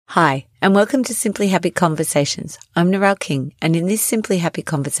Hi, and welcome to Simply Happy Conversations. I'm Narelle King, and in this Simply Happy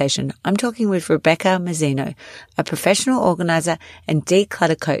conversation, I'm talking with Rebecca Mezzino, a professional organizer and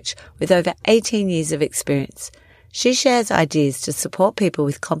declutter coach with over 18 years of experience. She shares ideas to support people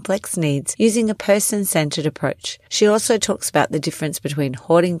with complex needs using a person-centered approach. She also talks about the difference between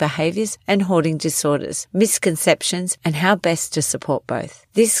hoarding behaviors and hoarding disorders, misconceptions, and how best to support both.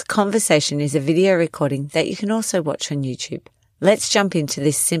 This conversation is a video recording that you can also watch on YouTube. Let's jump into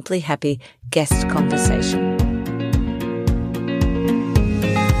this Simply Happy guest conversation.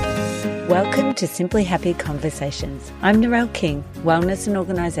 Welcome to Simply Happy Conversations. I'm Narelle King, wellness and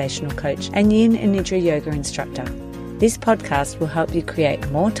organisational coach and yin and nidra yoga instructor. This podcast will help you create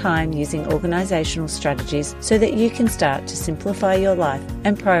more time using organisational strategies so that you can start to simplify your life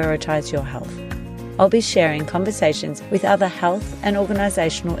and prioritise your health. I'll be sharing conversations with other health and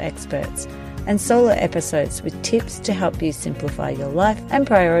organisational experts and solo episodes with tips to help you simplify your life and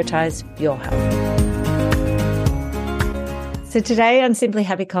prioritise your health. So today on Simply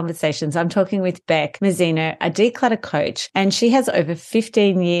Happy Conversations, I'm talking with Bec Mezzino, a declutter coach, and she has over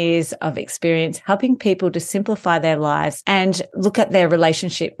 15 years of experience helping people to simplify their lives and look at their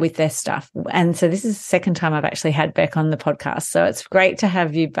relationship with their stuff. And so this is the second time I've actually had Bec on the podcast. So it's great to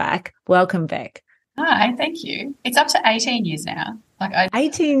have you back. Welcome, Bec. Hi, thank you. It's up to 18 years now.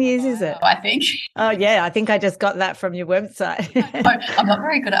 18 years, is it? I think. Oh, yeah. I think I just got that from your website. I'm not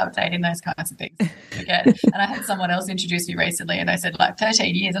very good at updating those kinds of things. Again. And I had someone else introduce me recently and they said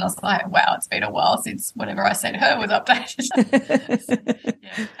 13 years. And I was like, wow, it's been a while since whatever I said her was updated.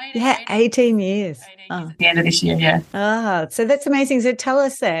 Yeah, 18 years. 18 years at the end of this year, yeah. Ah, so that's amazing. So tell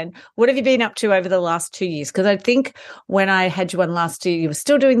us then, what have you been up to over the last 2 years? Because I think when I had you on last year, you were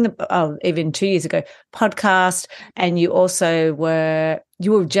still doing even 2 years ago, podcast, and you also were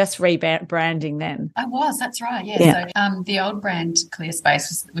just rebranding then. I was, that's right, yeah. So the old brand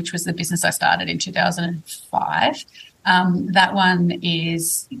ClearSpace, which was the business I started in 2005, that one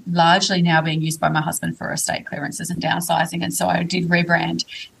is largely now being used by my husband for estate clearances and downsizing. And so I did rebrand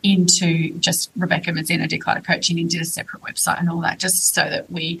into just Rebecca Mezzino Declutter Coaching and did a separate website and all that, just so that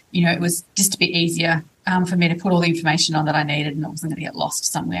it was just a bit easier for me to put all the information on that I needed and it wasn't going to get lost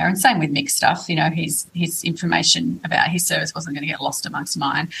somewhere. And same with Mick's stuff, his information about his service wasn't going to get lost amongst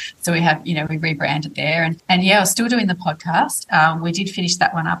mine. So we rebranded there. And I was still doing the podcast. We did finish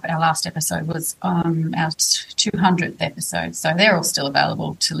that one up. Our last episode was our 200th episode. So they're all still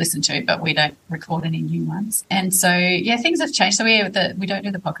available to listen to, but we don't record any new ones. And so, things have changed. So we don't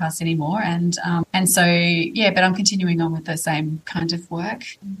do the podcast anymore. But I'm continuing on with the same kind of work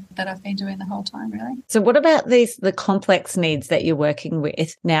that I've been doing the whole time, really. So what about the complex needs that you're working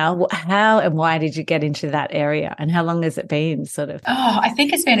with now? How and why did you get into that area and how long has it been sort of? Oh, I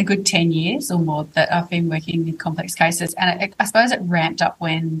think it's been a good 10 years or more that I've been working in complex cases. And I suppose it ramped up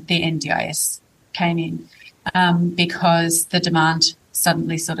when the NDIS came in because the demand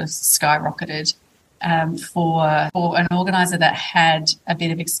suddenly sort of skyrocketed for an organiser that had a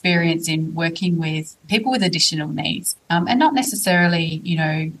bit of experience in working with people with additional needs and not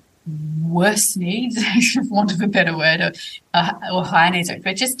necessarily, worse needs, for want of a better word, or higher needs,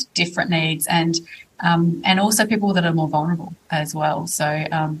 but just different needs and also people that are more vulnerable as well. So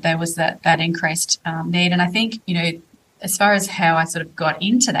there was that increased need. And I think, as far as how I sort of got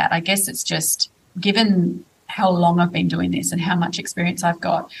into that, I guess it's just given how long I've been doing this and how much experience I've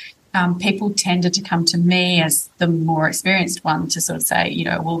got, people tended to come to me as the more experienced one to sort of say,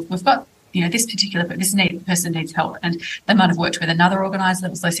 we've got this person needs help, and they might have worked with another organiser that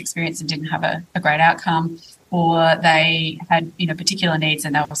was less experienced and didn't have a great outcome, or they had particular needs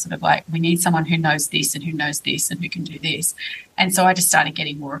and they were sort of like, we need someone who knows this and who knows this and who can do this. And so I just started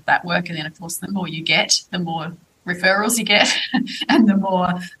getting more of that work, and then of course the more you get, the more referrals you get and the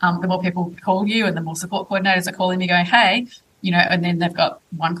more people call you and the more support coordinators are calling me going, hey, and then they've got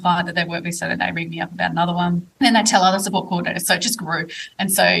one client that they work with, so then they ring me up about another one. And then they tell other support coordinators. So it just grew. And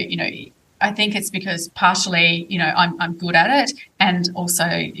so, I think it's because partially, I'm good at it, and also,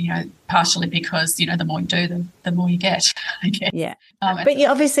 partially because, the more you do, the more you get, I guess. Yeah. But you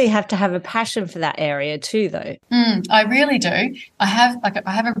obviously have to have a passion for that area too, though. I really do. I have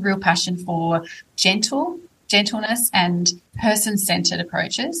a real passion for gentleness and person-centered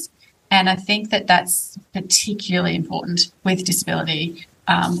approaches. And I think that that's particularly important with disability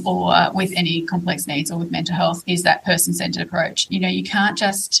or with any complex needs or with mental health, is that person-centered approach. You can't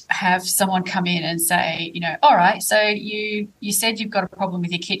just have someone come in and say, all right, so you said you've got a problem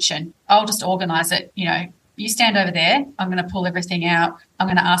with your kitchen. I'll just organise it, you stand over there. I'm going to pull everything out. I'm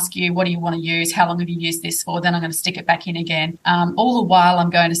going to ask you, what do you want to use? How long have you used this for? Then I'm going to stick it back in again. All the while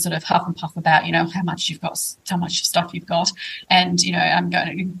I'm going to sort of huff and puff about, how much you've got, how much stuff you've got. And, I'm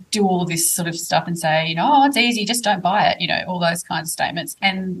going to do all of this sort of stuff and say, oh, it's easy, just don't buy it, all those kinds of statements.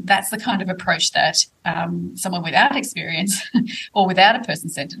 And that's the kind of approach that someone without experience or without a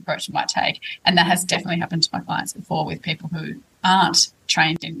person-centered approach might take. And that has definitely happened to my clients before with people who aren't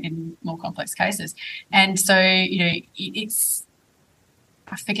trained in more complex cases. And so, it's,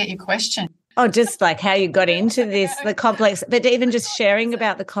 I forget your question. Oh, just like how you got into this, the complex, but even just sharing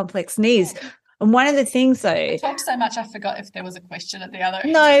about the complex needs. And one of the things, though, I talked so much I forgot if there was a question at the other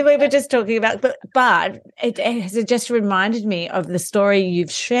end. No, we were just talking about, but it just reminded me of the story you've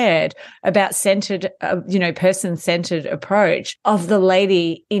shared about person-centered approach of the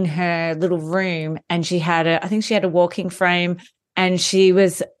lady in her little room, and I think she had a walking frame. And she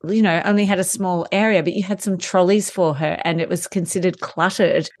was, only had a small area, but you had some trolleys for her and it was considered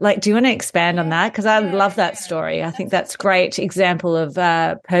cluttered. Like, do you want to expand on that? Because I love that story. I think that's a great example of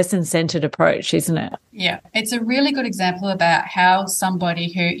a person-centered approach, isn't it? Yeah, it's a really good example about how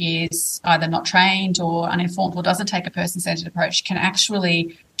somebody who is either not trained or uninformed or doesn't take a person-centered approach can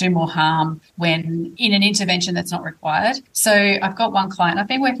actually do more harm when in an intervention that's not required. So I've got one client, I've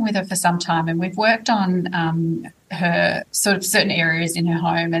been working with her for some time, and we've worked on her sort of certain areas in her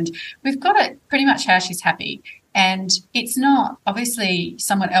home, and we've got it pretty much how she's happy. And it's not, obviously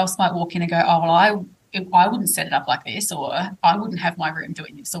someone else might walk in and go, oh, well, I wouldn't set it up like this, or I wouldn't have my room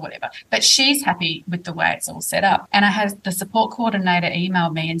doing this or whatever. But she's happy with the way it's all set up. And I had the support coordinator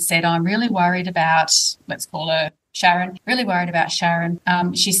email me and said, I'm really worried about, let's call her Sharon, really worried about Sharon.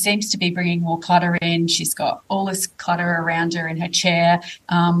 She seems to be bringing more clutter in. She's got all this clutter around her in her chair.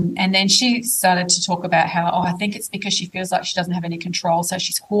 And then she started to talk about how, I think it's because she feels like she doesn't have any control. So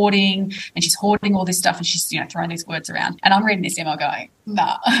she's hoarding all this stuff, and she's, throwing these words around. And I'm reading this email going,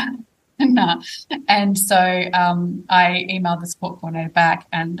 nah. No. And so I emailed the support coordinator back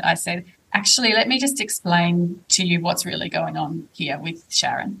and I said, actually, let me just explain to you what's really going on here with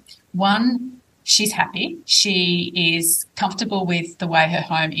Sharon. One, she's happy. She is comfortable with the way her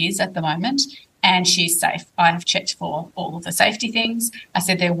home is at the moment, and she's safe. I have checked for all of the safety things. I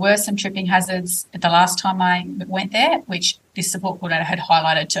said there were some tripping hazards the last time I went there, which this support coordinator had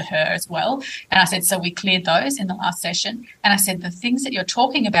highlighted to her as well. And I said, so we cleared those in the last session. And I said, the things that you're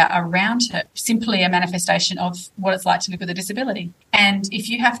talking about around her, simply a manifestation of what it's like to live with a disability. And if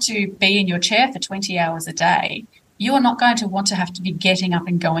you have to be in your chair for 20 hours a day, you are not going to want to have to be getting up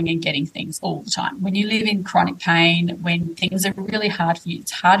and going and getting things all the time. When you live in chronic pain, when things are really hard for you, it's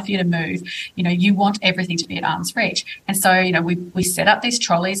hard for you to move, you want everything to be at arm's reach. And so, we set up these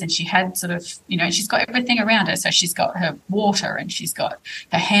trolleys, and she had sort of, she's got everything around her. So she's got her water, and she's got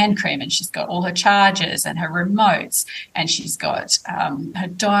her hand cream, and she's got all her chargers and her remotes, and she's got her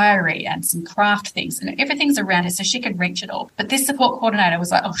diary and some craft things, and everything's around her so she can reach it all. But this support coordinator was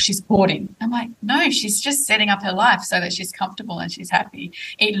like, oh, she's hoarding. I'm like, no, she's just setting up her life so that she's comfortable and she's happy.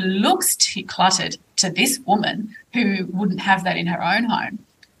 It looks cluttered to this woman who wouldn't have that in her own home.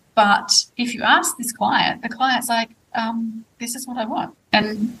 But if you ask this client, the client's like, this is what I want.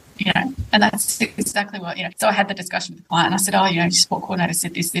 And, and that's exactly what, So I had the discussion with the client, and I said, oh, support coordinator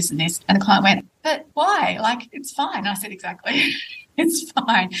said this, this, and this. And the client went, but why? Like, it's fine. And I said, exactly. It's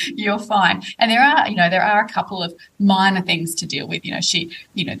fine. You're fine. And there are a couple of minor things to deal with.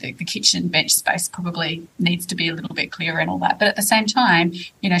 The kitchen bench space probably needs to be a little bit clearer and all that. But at the same time,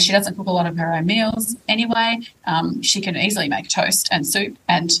 she doesn't cook a lot of her own meals anyway. She can easily make toast and soup,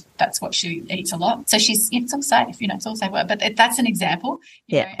 and that's what she eats a lot. So it's all safe. It's all safe. But that's an example.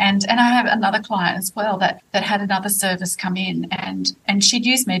 Yeah. And I have another client as well that had another service come in, and she'd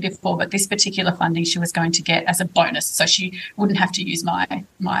used me before, but this particular funding she was going to get as a bonus, so she wouldn't have to use her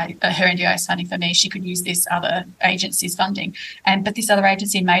NDIS funding for me. She could use this other agency's funding, but this other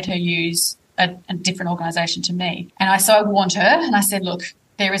agency made her use a different organisation to me. And so I warned her, and I said, look,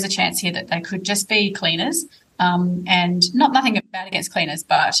 there is a chance here that they could just be cleaners, and nothing bad against cleaners,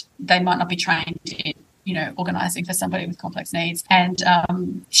 but they might not be trained in organising for somebody with complex needs. And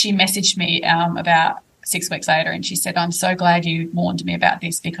she messaged me about 6 weeks later, and she said, I'm so glad you warned me about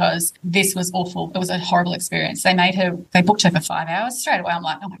this, because this was awful. It was a horrible experience. They booked her for 5 hours straight away. I'm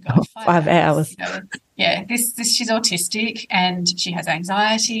like, oh my God, 5 5 hours. she's autistic and she has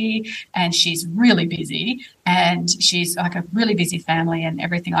anxiety and she's really busy and she's like a really busy family and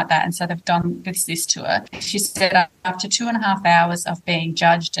everything like that. And so they've done this to her. She said after 2.5 hours of being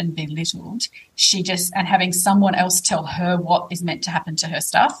judged and belittled, and having someone else tell her what is meant to happen to her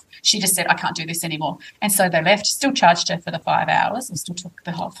stuff, she just said, I can't do this anymore. And so they left, still charged her for the 5 hours, or still took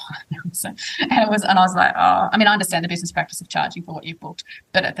the whole 5 hours. And I was like, oh, I mean, I understand the business practice of charging for what you've booked,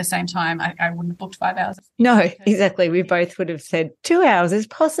 but at the same time, I wouldn't have booked 5 hours. No, exactly. We both would have said 2 hours is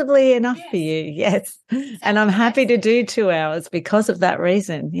possibly enough for you. Yes. Exactly. And I'm happy to do 2 hours because of that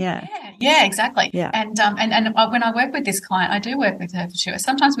reason. Yeah. Yeah, exactly. Yeah. And when I work with this client, I do work with her for 2 hours.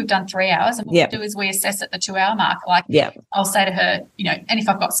 Sometimes we've done 3 hours, and what we do is we assess at the 2 hour mark. Like, I'll say to her, and if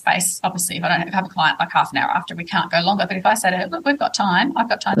I've got space, obviously, if I don't have a client like half an hour after, we can't go longer. But if I say to her, look, I've got time for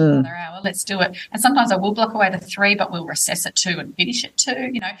another hour, let's do it. And sometimes I will block away the 3, but we'll recess at 2 and finish at 2.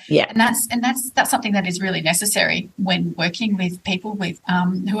 And that's something that is really necessary when working with people with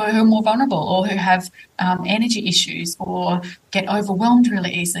who are more vulnerable or who have energy issues or get overwhelmed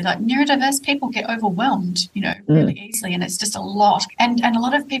really easily. Like neurodiverse people get overwhelmed, really easily, and it's just a lot. And a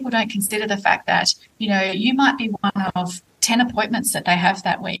lot of people don't consider the fact that, you might be one of 10 appointments that they have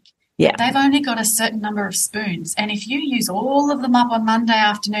that week. Yeah. They've only got a certain number of spoons. And if you use all of them up on Monday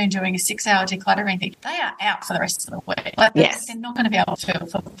afternoon doing a 6-hour decluttering thing, they are out for the rest of the week. They're not going to be able to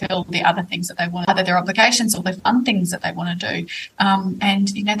fulfill the other things that they want, either their obligations or their fun things that they want to do.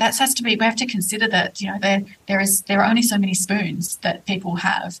 That has to be, we have to consider that, there are only so many spoons that people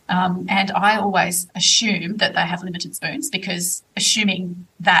have. And I always assume that they have limited spoons, because assuming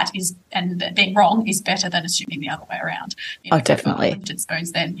that is, and being wrong is better than assuming the other way around. Definitely. Limited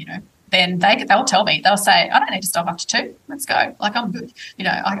spoons, then they'll tell me, they'll say, I don't need to stop after 2. Let's go. Like, I'm good.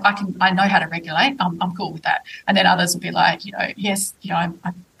 I know how to regulate. I'm cool with that. And then others will be like, yes, I'm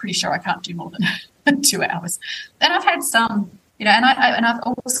pretty sure I can't do more than 2 hours. Then I've had some, and I've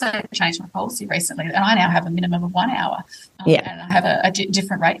also changed my policy recently, and I now have a minimum of 1 hour. And I have a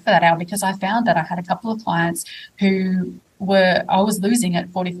different rate for that hour, because I found that I had a couple of clients who I was losing at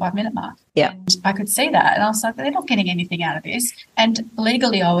 45-minute mark. Yeah. And I could see that. And I was like, they're not getting anything out of this. And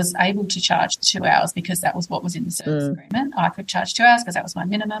legally, I was able to charge 2 hours because that was what was in the service agreement. I could charge 2 hours because that was my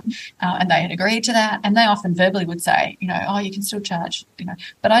minimum. And they had agreed to that. And they often verbally would say, you can still charge,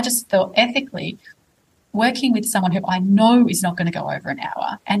 But I just felt ethically, working with someone who I know is not going to go over an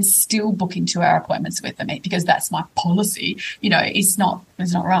hour and still booking 2-hour appointments with them, because that's my policy, is not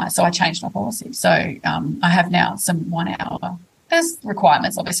right. So I changed my policy. So I have now some 1 hour. There's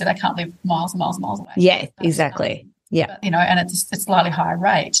requirements, obviously. They can't live miles and miles and miles away. Yeah, exactly. Yeah. But, and it's a slightly higher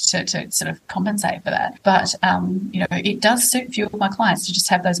rate to sort of compensate for that. But, it does suit few of my clients to just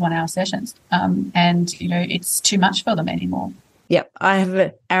have those 1 hour sessions. It's too much for them anymore. Yep. I have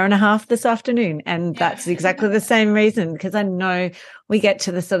an hour and a half this afternoon, and that's exactly the same reason, because I know we get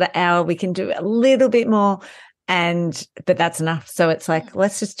to the sort of hour, we can do a little bit more, but that's enough. So it's like,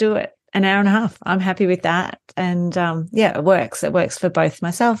 let's just do it. An hour and a half. I'm happy with that. And it works. It works for both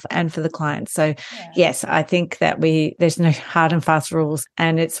myself and for the clients. So yes, I think that there's no hard and fast rules,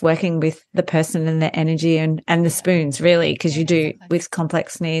 and it's working with the person and their energy and the spoons, really, because you do with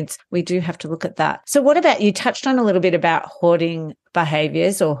complex needs, we do have to look at that. So what about, you touched on a little bit about hoarding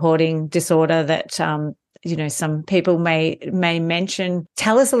behaviors or hoarding disorder that, some people may mention.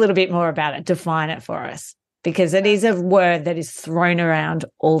 Tell us a little bit more about it. Define it for us. Because it is a word that is thrown around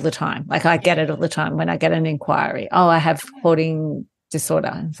all the time. Like, I get it all the time when I get an inquiry. Oh, I have hoarding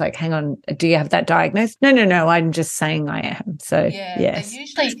disorder. It's like, hang on, do you have that diagnosed? No, I'm just saying I am. So, yes.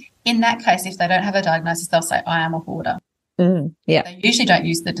 Usually, in that case, if they don't have a diagnosis, they'll say, I am a hoarder. They usually don't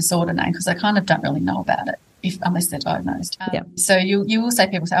use the disorder name, because they kind of don't really know about it unless they're diagnosed. So you will say,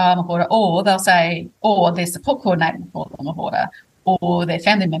 people say, oh, I'm a hoarder, or they'll say, or their support coordinator will call them a hoarder, or their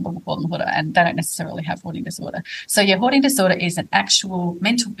family member will call them hoarder, and they don't necessarily have hoarding disorder. So hoarding disorder is an actual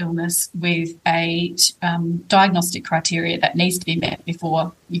mental illness with a diagnostic criteria that needs to be met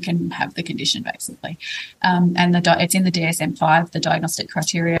before you can have the condition, basically. It's in the DSM-5. The diagnostic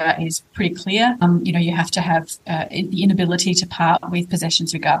criteria is pretty clear. You have to have the inability to part with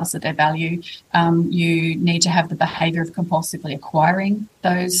possessions regardless of their value. You need to have the behaviour of compulsively acquiring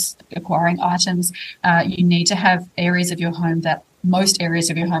items. You need to have areas of your home that most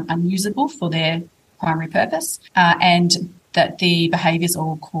areas of your home unusable for their primary purpose, and that the behaviours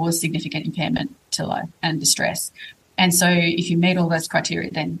all cause significant impairment to life and distress. And so if you meet all those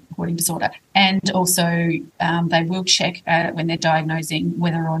criteria, then hoarding disorder. And also they will check when they're diagnosing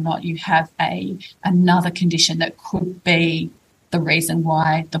whether or not you have another condition that could be the reason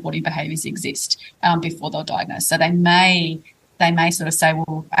why the hoarding behaviours exist before they'll diagnose. So they may sort of say,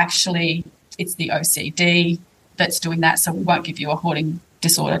 well, actually, it's the OCD that's doing that. So we won't give you a hoarding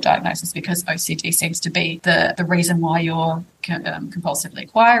disorder diagnosis because OCD seems to be the reason why you're compulsively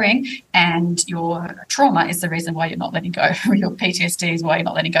acquiring, and your trauma is the reason why you're not letting go, or your PTSD is why you're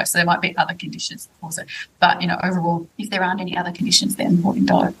not letting go. So there might be other conditions also. But, overall, if there aren't any other conditions, then hoarding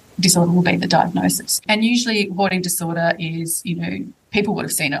disorder will be the diagnosis. And usually hoarding disorder is, people would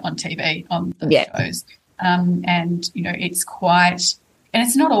have seen it on TV, on the shows. And, it's quite, and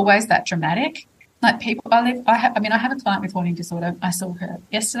it's not always that dramatic. Like people, I have a client with hoarding disorder. I saw her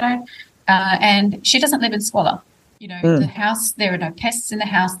yesterday, and she doesn't live in squalor. The house, there are no pests in the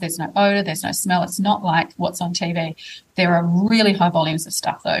house. There's no odor. There's no smell. It's not like what's on TV. There are really high volumes of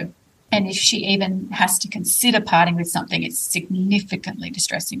stuff though. And if she even has to consider parting with something, it's significantly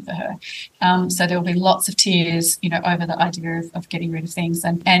distressing for her. So there will be lots of tears, over the idea of getting rid of things.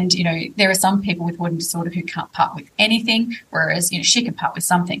 And there are some people with hoarding disorder who can't part with anything, whereas, she can part with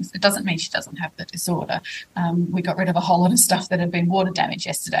some things. It doesn't mean she doesn't have the disorder. We got rid of a whole lot of stuff that had been water damage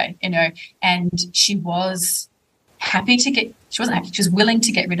yesterday, and she was happy she wasn't happy, she was willing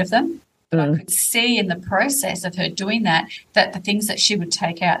to get rid of them. But I could see in the process of her doing that the things that she would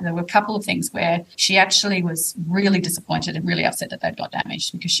take out, there were a couple of things where she actually was really disappointed and really upset that they'd got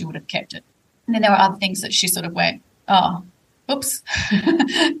damaged because she would have kept it. And then there were other things that she sort of went, oh, oops,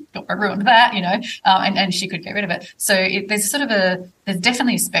 I ruined that, and she could get rid of it. So there's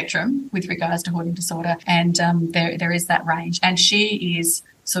definitely a spectrum with regards to hoarding disorder, and there is that range. And she is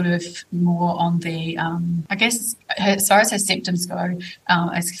sort of more on the, I guess, as far as her symptoms go,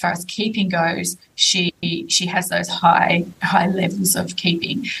 as far as keeping goes, she has those high levels of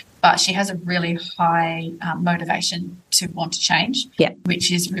keeping, but she has a really high motivation to want to change,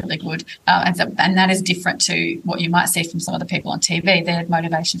 which is really good. And that is different to what you might see from some of the people on TV. Their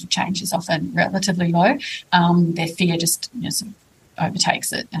motivation for change is often relatively low. Their fear just sort of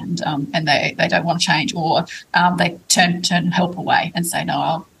overtakes it, and they don't want to change, or they turn help away and say,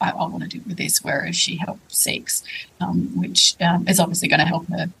 no, I want to deal with this, whereas she help seeks, which is obviously going to help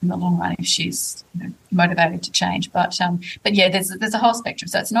her in the long run if she's motivated to change. But yeah, there's a whole spectrum.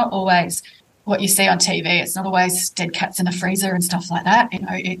 So it's not always what you see on TV. It's not always dead cats in a freezer and stuff like that.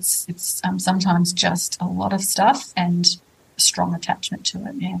 It's sometimes just a lot of stuff and strong attachment to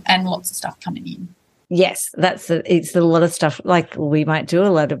it, and lots of stuff coming in. Yes, it's a lot of stuff. Like we might do a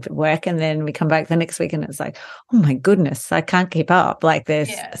lot of work and then we come back the next week and it's like, oh my goodness, I can't keep up. Like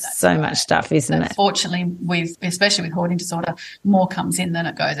there's so much stuff, isn't it? Unfortunately, especially with hoarding disorder, more comes in than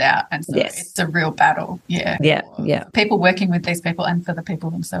it goes out. And so it's a real battle. Yeah. People working with these people and for the people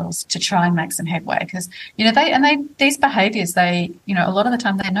themselves to try and make some headway, because, these behaviours, a lot of the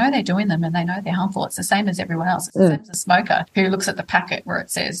time they know they're doing them and they know they're harmful. It's the same as everyone else. It's the same as a smoker who looks at the packet where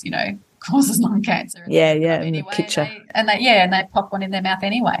it says, causes lung cancer. In the picture. And they pop one in their mouth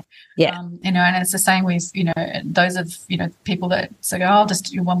anyway. Yeah. And it's the same with, those of, people that say, oh, I'll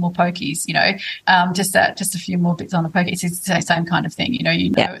just do one more pokies, just a few more bits on the pokies. It's the same kind of thing.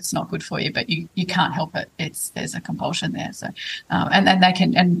 It's not good for you, but you can't help it. There's a compulsion there. So, and they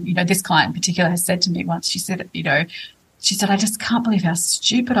can, and, this client in particular has said to me once, she said, I just can't believe how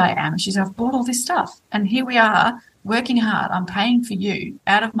stupid I am. She said, I've bought all this stuff and here we are, working hard. I'm paying for you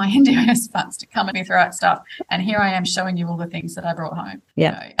out of my NDIS funds to come and throw out stuff, and here I am showing you all the things that I brought home.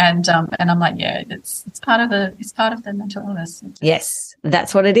 Yeah, and I'm like, it's part of the mental illness. Yes,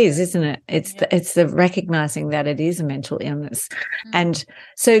 that's what it is, isn't it? It's the recognizing that it is a mental illness, and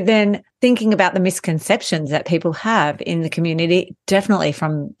so then thinking about the misconceptions that people have in the community, definitely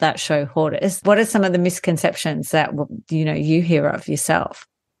from that show Hoarders. What are some of the misconceptions that you hear of yourself?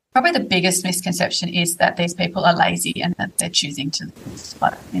 Probably the biggest misconception is that these people are lazy and that they're choosing to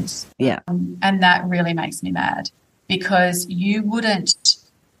split things. Yeah. And that really makes me mad, because you wouldn't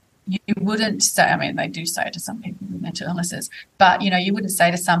say, I mean, they do say it to some people with mental illnesses, but, you wouldn't say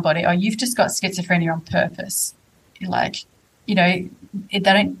to somebody, oh, you've just got schizophrenia on purpose. Like, they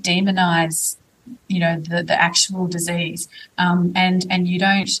don't demonize, the actual disease. And you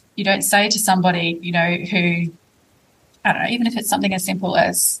don't say to somebody, who, I don't know, even if it's something as simple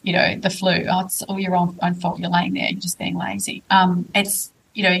as, the flu, it's all your own fault, you're laying there, you're just being lazy. It's,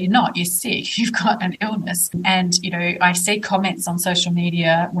 you're not, you're sick, you've got an illness. And, I see comments on social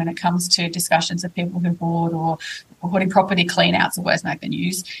media when it comes to discussions of people who hoard or hoarding property clean-outs, always make the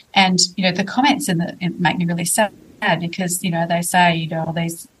news. And, the comments make me really sad, because, they say,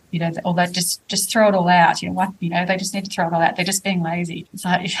 these, or they just throw it all out. They just need to throw it all out. They're just being lazy. It's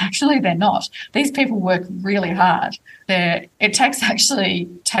like, actually, they're not. These people work really hard. It takes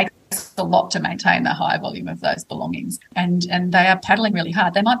a a lot to maintain the high volume of those belongings. And they are paddling really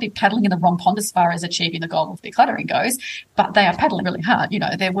hard. They might be paddling in the wrong pond as far as achieving the goal of decluttering goes, but they are paddling really hard. You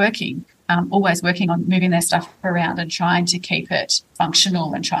know, they're working, always working on moving their stuff around and trying to keep it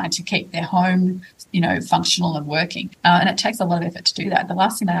functional and trying to keep their home, you know, functional and working. And it takes a lot of effort to do that. The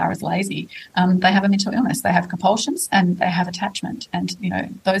last thing they are is lazy. They have a mental illness. They have compulsions and they have attachment. And, you know,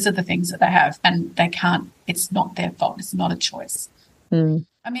 those are the things that they have, and they can't, it's not their fault. It's not a choice. I mean,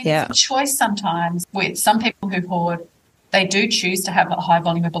 it's a choice sometimes with some people who hoard. They do choose to have a high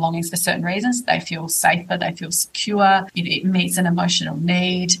volume of belongings for certain reasons. They feel safer, they feel secure, it meets an emotional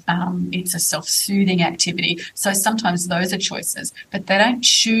need, it's a self-soothing activity. So sometimes those are choices, but they don't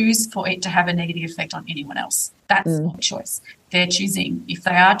choose for it to have a negative effect on anyone else. That's not a choice. They're choosing, if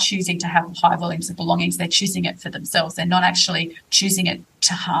they are choosing to have high volumes of belongings, they're choosing it for themselves. They're not actually choosing it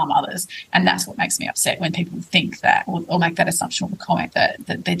to harm others. And that's what makes me upset when people think that or make that assumption or comment that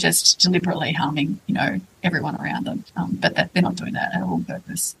they're just deliberately harming, you know, everyone around them. But that they're not doing that at all on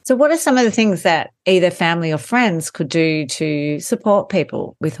purpose. So what are some of the things that either family or friends could do to support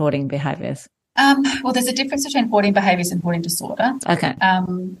people with hoarding behaviours? Well, there's a difference between hoarding behaviours and hoarding disorder. Okay.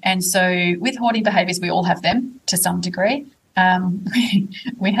 And so with hoarding behaviours, we all have them to some degree. I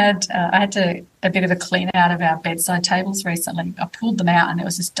had a bit of a clean out of our bedside tables recently. I pulled them out and there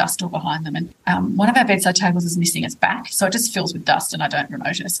was this dust all behind them. And one of our bedside tables is missing its back, so it just fills with dust and I don't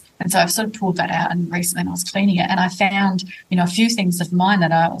notice. And so I've sort of pulled that out, and recently I was cleaning it and I found, you know, a few things of mine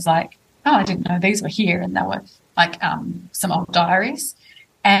that I was like, oh, I didn't know these were here. And they were like some old diaries.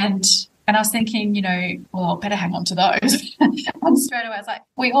 And I was thinking, you know, well, I'll better hang on to those. And straight away I was like,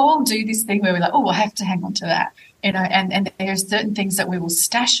 we all do this thing where we're like, oh, I have to hang on to that. You know, and there's certain things that we will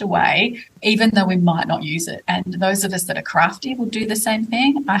stash away even though we might not use it. And those of us that are crafty will do the same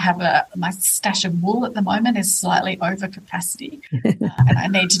thing. I have my stash of wool at the moment is slightly over capacity. And I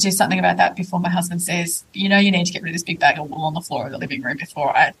need to do something about that before my husband says, you know, you need to get rid of this big bag of wool on the floor of the living room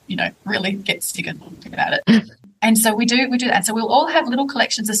before I, you know, really get sick of looking at it. And so we do that. So we'll all have little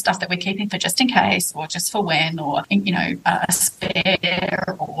collections of stuff that we're keeping for just in case or just for when, or, you know, a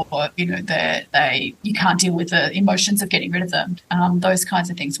spare, or, you know, you can't deal with the emotions of getting rid of them, those kinds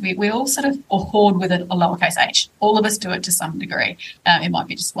of things. We all sort of hoard with a lowercase h. All of us do it to some degree. It might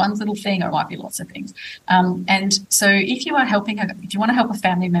be just one little thing or it might be lots of things. And so if you want to help a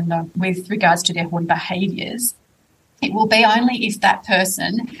family member with regards to their hoarding behaviours, it will be only if that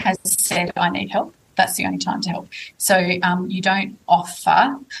person has said, I need help. That's the only time to help. So you don't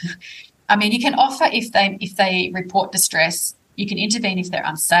offer. I mean, you can offer if they report distress. You can intervene if they're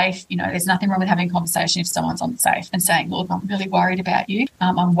unsafe. You know, there's nothing wrong with having a conversation if someone's unsafe and saying, look, I'm really worried about you.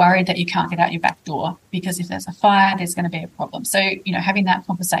 I'm worried that you can't get out your back door because if there's a fire, there's going to be a problem. So, you know, having that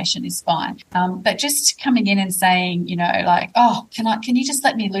conversation is fine. But just coming in and saying, you know, like, oh, can you just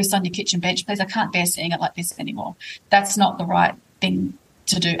let me loose on your kitchen bench, please? I can't bear seeing it like this anymore. That's not the right thing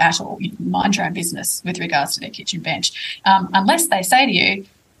to do at all. You mind your own business with regards to their kitchen bench. Unless they say to you,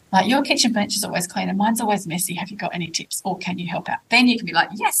 like, your kitchen bench is always clean and mine's always messy. Have you got any tips or can you help out? Then you can be like,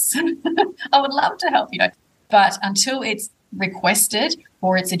 yes, I would love to help you. But until it's requested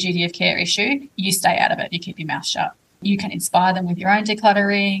or it's a duty of care issue, you stay out of it. You keep your mouth shut. You can inspire them with your own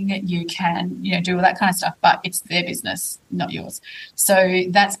decluttering. You can, you know, do all that kind of stuff, but it's their business, not yours. So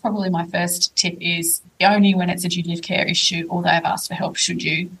that's probably my first tip, is only when it's a duty of care issue or they've asked for help should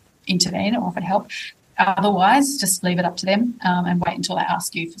you intervene or offer help. Otherwise, just leave it up to them and wait until they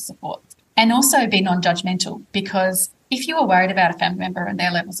ask you for support. And also be non-judgmental, because if you are worried about a family member and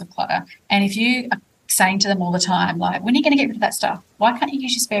their levels of clutter, and if you are saying to them all the time, like, when are you going to get rid of that stuff? Why can't you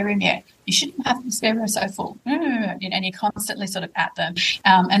use your spare room yet? You shouldn't have the spare room so full. And you're constantly sort of at them.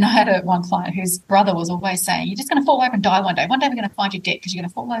 And I had one client whose brother was always saying, you're just going to fall over and die one day. One day we're going to find you dead because you're going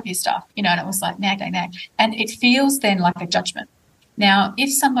to fall over your stuff. You know, and it was like, nag. And it feels then like a judgment. Now,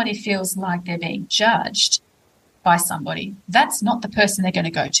 if somebody feels like they're being judged by somebody, that's not the person they're going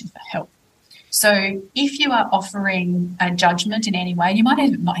to go to for help. So if you are offering a judgment in any way, you might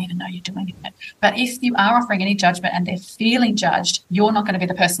not even know you're doing it, but if you are offering any judgment and they're feeling judged, you're not going to be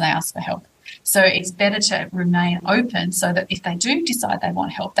the person they ask for help. So it's better to remain open so that if they do decide they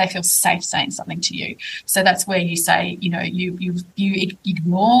want help, they feel safe saying something to you. So that's where you say, you know, you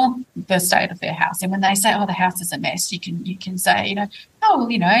ignore the state of their house. And when they say, oh, the house is a mess, you can say, you know, oh,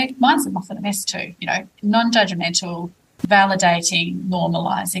 well, you know, mine's often a mess too, you know, non-judgmental, validating,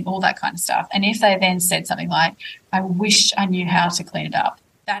 normalizing, all that kind of stuff. And if they then said something like, I wish I knew how to clean it up,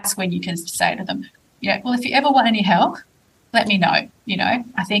 that's when you can say to them, yeah, well, if you ever want any help, let me know. You know,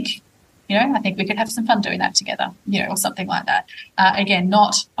 I think we could have some fun doing that together, you know, or something like that. Again,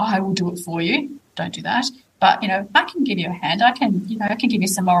 not, I will do it for you. Don't do that. but, I can give you a hand. I can give you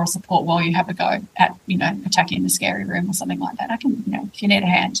some moral support while you have a go at, attacking the scary room or something like that. I can, if you need a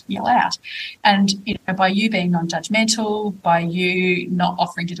hand, yell out. And, by you being non-judgmental, by you not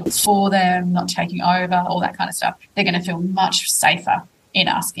offering to do it for them, not taking over, all that kind of stuff, they're going to feel much safer in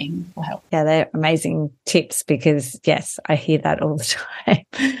asking for help. Yeah, they're amazing tips because, yes, I hear that all the time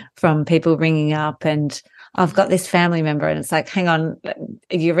from people ringing up and I've got this family member and it's like, hang on,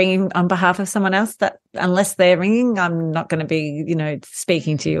 are you ringing on behalf of someone else? That unless they're ringing, I'm not going to be,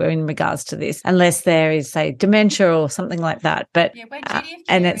 speaking to you in regards to this unless there is, say, dementia or something like that. But where duty of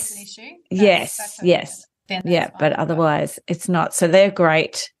care is an issue. Yes. But otherwise it's not. So they're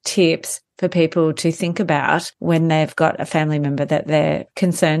great tips for people to think about when they've got a family member that they're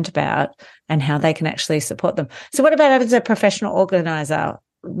concerned about and how they can actually support them. So what about as a professional organizer?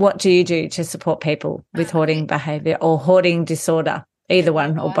 What do you do to support people with hoarding behaviour or hoarding disorder? Either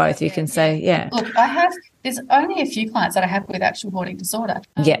one or both, you can say, yeah. Look, there's only a few clients that I have with actual hoarding disorder.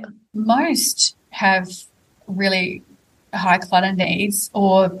 Most have really high clutter needs,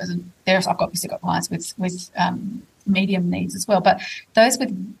 or I've obviously got clients with medium needs as well. But those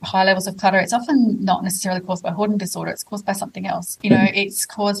with high levels of clutter, it's often not necessarily caused by hoarding disorder. It's caused by something else. It's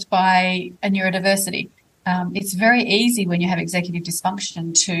caused by a neurodiversity. It's very easy when you have executive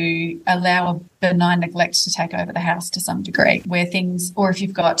dysfunction to allow a benign neglect to take over the house to some degree, or if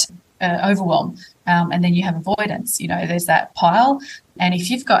you've got overwhelm, and then you have avoidance, there's that pile. And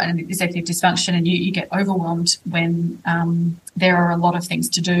if you've got an executive dysfunction and you get overwhelmed when there are a lot of things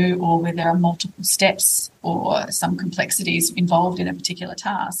to do or where there are multiple steps or some complexities involved in a particular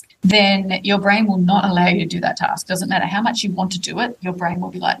task, then your brain will not allow you to do that task. Doesn't matter how much you want to do it, your brain will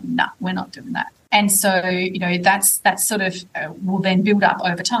be like, nah, we're not doing that. And so, that's sort of will then build up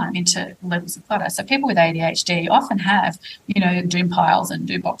over time into levels of clutter. So people with ADHD often have, doom piles and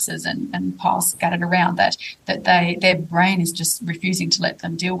doom boxes and piles scattered around that their brain is just refusing to let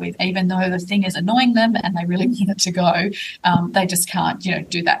them deal with, even though the thing is annoying them and they really want it to go. They just can't,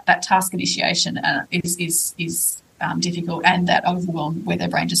 do that. That task initiation is difficult, and that overwhelm where their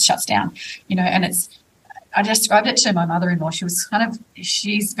brain just shuts down, and I described it to my mother-in-law.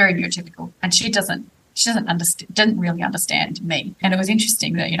 She's very neurotypical, and she doesn't really understand me. And it was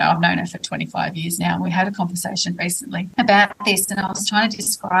interesting that, I've known her for 25 years now, and we had a conversation recently about this, and I was trying to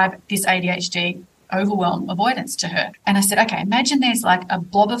describe this ADHD overwhelm avoidance to her. And I said, okay, imagine there's like a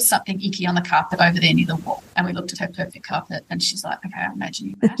blob of something icky on the carpet over there near the wall. And we looked at her perfect carpet, and she's like, okay, I'm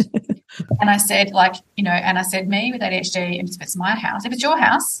imagining that. And I said, me with ADHD, and if it's my house, if it's your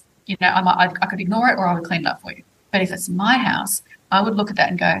house, I could ignore it or I would clean it up for you. But if it's my house, I would look at that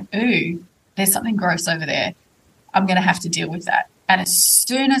and go, ooh, there's something gross over there. I'm going to have to deal with that. And as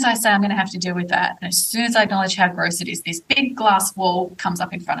soon as I say I'm going to have to deal with that, and as soon as I acknowledge how gross it is, this big glass wall comes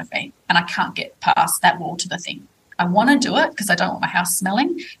up in front of me and I can't get past that wall to the thing. I want to do it because I don't want my house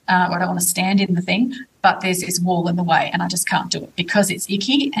smelling, or I don't want to stand in the thing, but there's this wall in the way and I just can't do it because it's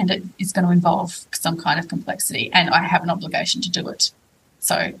icky and it is going to involve some kind of complexity and I have an obligation to do it.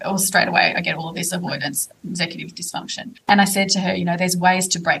 So straight away, I get all of this avoidance, executive dysfunction. And I said to her, there's ways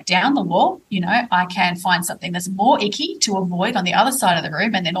to break down the wall. I can find something that's more icky to avoid on the other side of the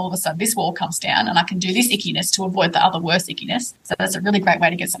room, and then all of a sudden this wall comes down and I can do this ickiness to avoid the other worse ickiness. So that's a really great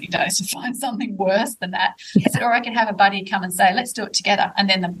way to get something done, is to find something worse than that. Yeah. I said, or I can have a buddy come and say, let's do it together, and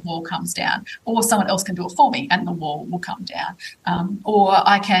then the wall comes down. Or someone else can do it for me and the wall will come down. Or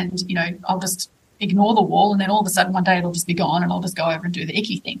I can, I'll just ignore the wall, and then all of a sudden one day it'll just be gone and I'll just go over and do the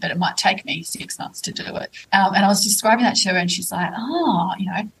icky thing, but it might take me 6 months to do it. And I was describing that to her and she's like,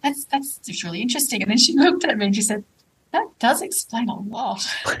 that's just really interesting. And then she looked at me and she said, that does explain a lot.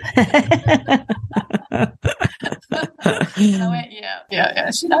 And I went,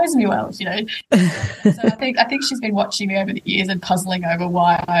 yeah, she knows me well, So I think she's been watching me over the years and puzzling over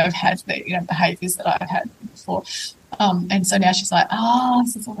why I've had the behaviours that I've had before. And so now she's like,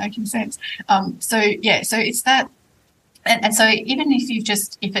 this is all making sense. So it's that. And so even if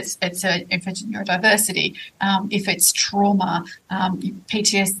it's neurodiversity, if it's trauma,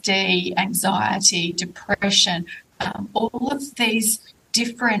 PTSD, anxiety, depression, all of these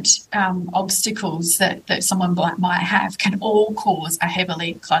different obstacles that someone might have can all cause a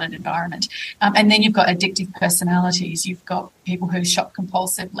heavily cluttered environment. And then you've got addictive personalities. You've got people who shop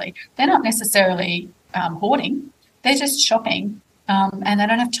compulsively. They're not necessarily hoarding. They're just shopping and they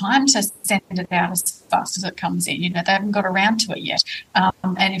don't have time to send it out as fast as it comes in. They haven't got around to it yet.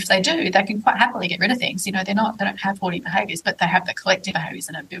 And if they do, they can quite happily get rid of things. They don't have hoarding behaviours, but they have the collective behaviours,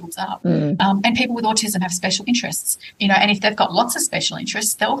 and it builds up. And people with autism have special interests, and if they've got lots of special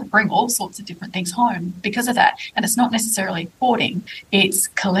interests, they'll bring all sorts of different things home because of that. And it's not necessarily hoarding, it's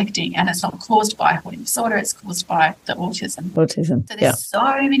collecting, and it's not caused by hoarding disorder, it's caused by the autism. So there's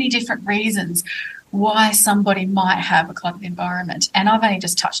so many different reasons why somebody might have a cluttered environment, and I've only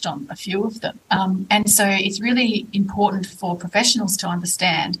just touched on a few of them. And so it's really important for professionals to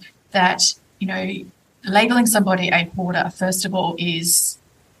understand that, labelling somebody a hoarder, first of all, is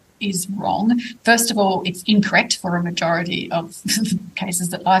wrong. First of all, it's incorrect for a majority of cases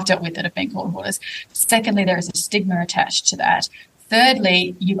that I've dealt with that have been called hoarders. Secondly, there is a stigma attached to that.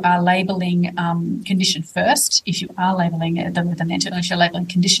 Thirdly, you are labelling condition first. If you are labelling them with a mental illness, you're labelling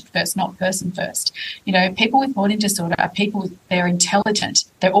condition first, not person first. People with hoarding disorder are people, they're intelligent.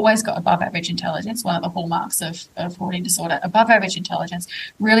 They've always got above average intelligence, one of the hallmarks of hoarding disorder. Above average intelligence,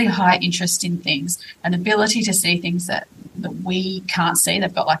 really high interest in things, an ability to see things that we can't see.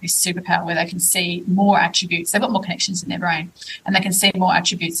 They've got like this superpower where they can see more attributes. They've got more connections in their brain, and they can see more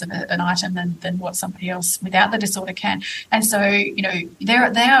attributes of an item than what somebody else without the disorder can. And so, they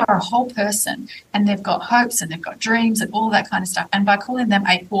are a whole person, and they've got hopes and they've got dreams and all that kind of stuff. And by calling them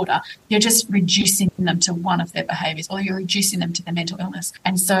a hoarder, you're just reducing them to one of their behaviours, or you're reducing them to their mental illness.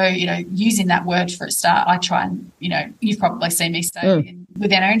 And so, using that word for a start, I try and, you've probably seen me say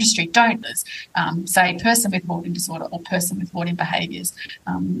within our industry, don't say person with hoarding disorder or person with hoarding behaviours,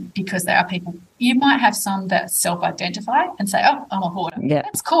 because there are people, you might have some that self-identify and say, oh, I'm a hoarder. Yeah.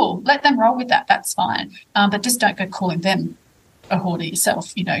 That's cool. Let them roll with that. That's fine. But just don't go calling them a hoarder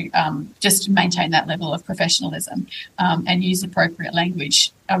yourself. Just maintain that level of professionalism, and use appropriate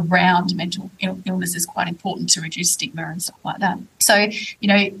language around mental illness is quite important to reduce stigma and stuff like that. So,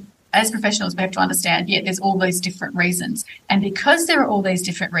 as professionals, we have to understand, there's all these different reasons. And because there are all these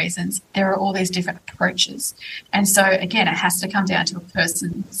different reasons, there are all these different approaches. And so, again, it has to come down to a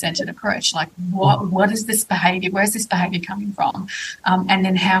person-centered approach. Like, what is this behaviour? Where is this behaviour coming from? And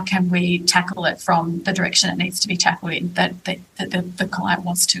then how can we tackle it from the direction it needs to be tackled in that the client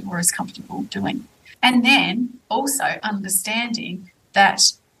wants to or is comfortable doing? And then also understanding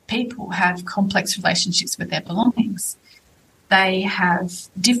that people have complex relationships with their belongings. They have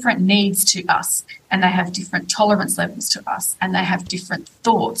different needs to us, and they have different tolerance levels to us, and they have different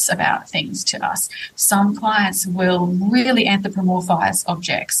thoughts about things to us. Some clients will really anthropomorphise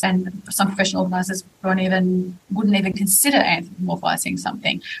objects, and some professional organisers wouldn't even consider anthropomorphising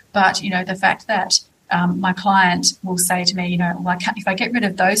something. But, the fact that my client will say to me, if I get rid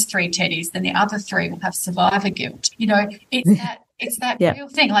of those 3 teddies, then the other 3 will have survivor guilt. It's that real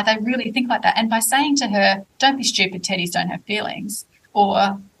thing. Like, they really think like that. And by saying to her, don't be stupid, teddies don't have feelings,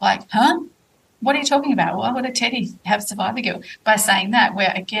 or like, what are you talking about? Why would a teddy have survivor guilt? By saying that,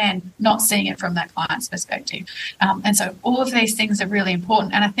 we're, again, not seeing it from that client's perspective. And so all of these things are really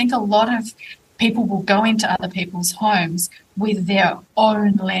important. And I think a lot of people will go into other people's homes with their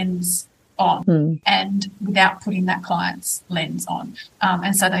own lens on and without putting that client's lens on.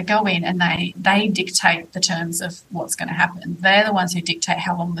 And so they go in and they dictate the terms of what's going to happen. They're the ones who dictate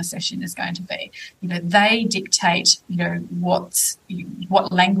how long the session is going to be. They dictate, what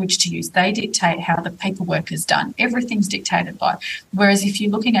language to use. They dictate how the paperwork is done. Everything's dictated by. Whereas if you're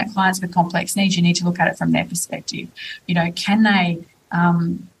looking at clients with complex needs, you need to look at it from their perspective. Can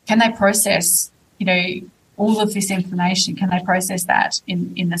they process, all of this information? Can they process that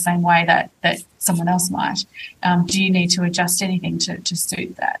in the same way that someone else might? Do you need to adjust anything to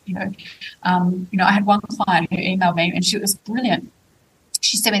suit that? I had one client who emailed me, and she was brilliant.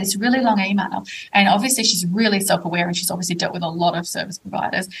 She sent me this really long email, and obviously she's really self-aware, and she's obviously dealt with a lot of service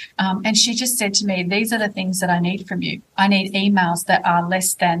providers. And she just said to me, these are the things that I need from you. I need emails that are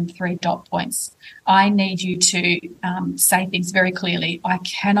less than 3 dot points. I need you to say things very clearly. I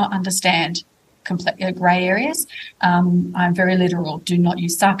cannot understand grey areas. I'm very literal. Do not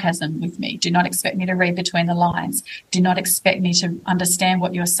use sarcasm with me. Do not expect me to read between the lines. Do not expect me to understand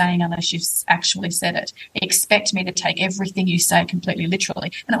what you're saying unless you've actually said it. Expect me to take everything you say completely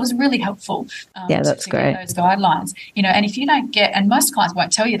literally. And it was really helpful that's great. Get those guidelines. And if you don't get, and most clients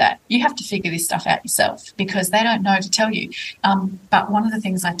won't tell you that, you have to figure this stuff out yourself because they don't know to tell you. But one of the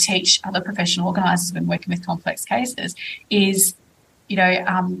things I teach other professional organisers when working with complex cases is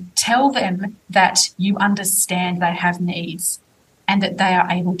tell them that you understand they have needs and that they are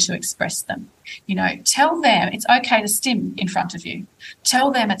able to express them. Tell them it's okay to stim in front of you.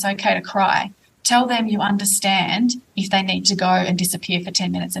 Tell them it's okay to cry. Tell them you understand if they need to go and disappear for 10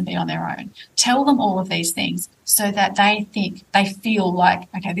 minutes and be on their own. Tell them all of these things so that they feel like,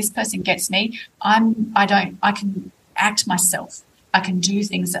 okay, this person gets me. I can act myself. I can do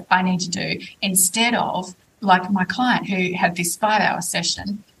things that I need to do, instead of like my client who had this 5-hour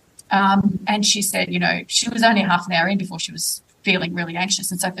session. And she said, she was only half an hour in before she was feeling really anxious.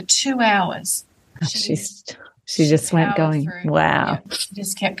 And so for 2 hours, she just went going. Through. Wow. Yeah, she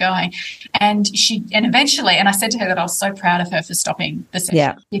just kept going. And eventually, and I said to her that I was so proud of her for stopping the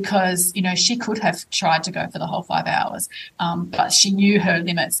session, because, she could have tried to go for the whole 5 hours, but she knew her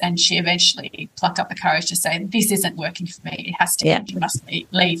limits, and she eventually plucked up the courage to say, this isn't working for me. It has to end. You must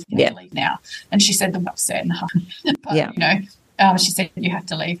leave. You have to leave now. And she said, I'm upset and but, she said, you have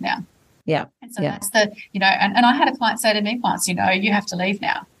to leave now. Yeah. And so that's and I had a client say to me once, you have to leave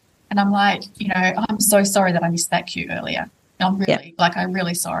now. And I'm like, I'm so sorry that I missed that cue earlier. I'm really, I'm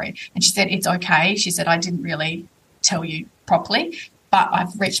really sorry. And she said, it's okay. She said, I didn't really tell you properly, but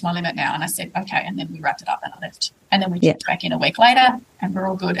I've reached my limit now. And I said, okay. And then we wrapped it up and I left. And then we checked back in a week later and we're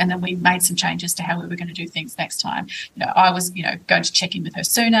all good. And then we made some changes to how we were going to do things next time. I was, going to check in with her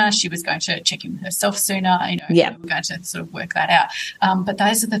sooner. She was going to check in with herself sooner. We were going to sort of work that out. But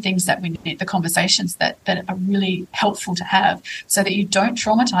those are the things that we need, the conversations that are really helpful to have, so that you don't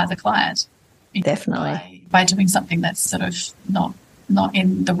traumatize a client. Definitely. By doing something that's sort of not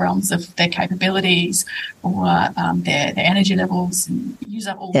in the realms of their capabilities or their energy levels, and use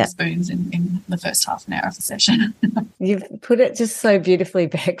up all the spoons in the first half an hour of the session. You've put it just so beautifully,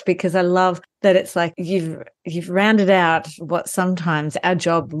 Beck, because I love that it's like you've rounded out what sometimes our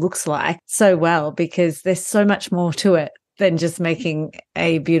job looks like so well, because there's so much more to it than just making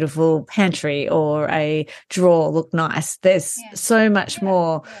a beautiful pantry or a drawer look nice. There's so much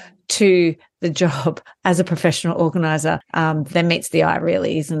more to the job as a professional organizer than meets the eye,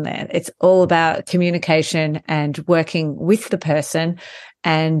 really, isn't there? It's all about communication and working with the person,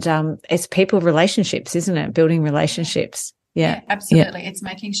 and it's people relationships, isn't it? Building relationships. Yeah, absolutely. It's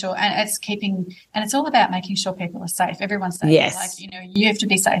making sure, and it's all about making sure people are safe. Everyone's safe. Yes. You have to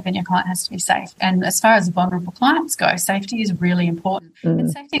be safe and your client has to be safe. And as far as vulnerable clients go, safety is really important.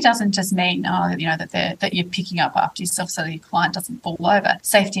 And safety doesn't just mean, that you're picking up after yourself so that your client doesn't fall over.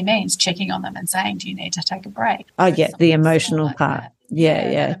 Safety means checking on them and saying, do you need to take a break? Oh, yeah, the emotional part. That.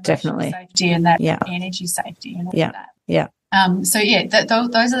 Yeah, definitely. Safety and that energy safety and all of that. Yeah. Those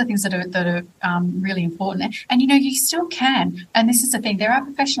are the things that are really important. And, you still can. And this is the thing. There are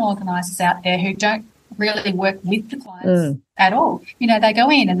professional organisers out there who don't really work with the clients at all. They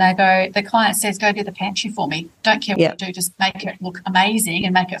go in and the client says, go do the pantry for me. Don't care what you do, just make it look amazing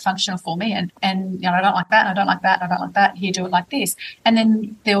and make it functional for me. And I don't like that, I don't like that, I don't like that. Here, do it like this. And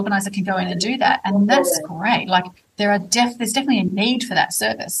then the organiser can go in and do that. And that's great. There's definitely a need for that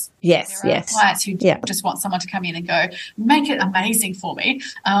service. Yes, there are clients who just want someone to come in and go, make it amazing for me,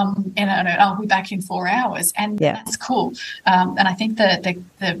 and I'll be back in 4 hours, and that's cool. And I think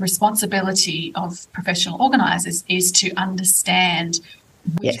the responsibility of professional organisers is to understand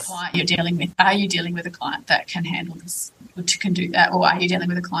which client you're dealing with. Are you dealing with a client that can handle this, can do that, or are you dealing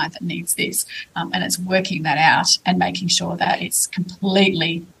with a client that needs this? And it's working that out and making sure that it's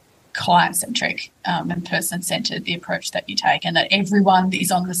completely client-centric and person-centered, the approach that you take, and that everyone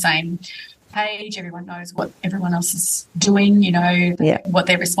is on the same page, everyone knows what everyone else is doing, what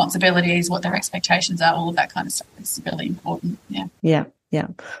their responsibilities, what their expectations are, all of that kind of stuff is really important. Yeah.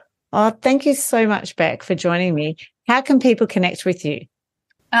 Oh, thank you so much, Beck, for joining me. How can people connect with you?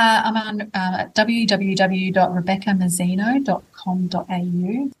 I'm on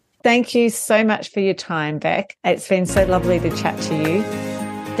www.rebeccamezzino.com.au. Thank you so much for your time, Beck. It's been so lovely to chat to you.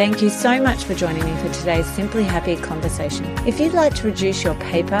 Thank you so much for joining me for today's Simply Happy conversation. If you'd like to reduce your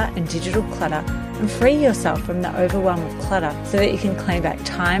paper and digital clutter and free yourself from the overwhelm of clutter so that you can claim back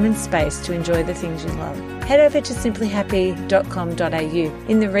time and space to enjoy the things you love, head over to simplyhappy.com.au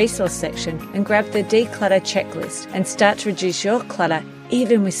in the resource section and grab the declutter checklist and start to reduce your clutter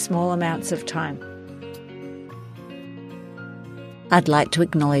even with small amounts of time. I'd like to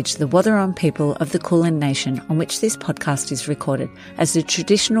acknowledge the Wathaurong people of the Kulin Nation on which this podcast is recorded as the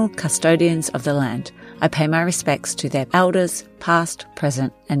traditional custodians of the land. I pay my respects to their elders, past,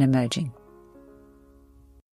 present and emerging.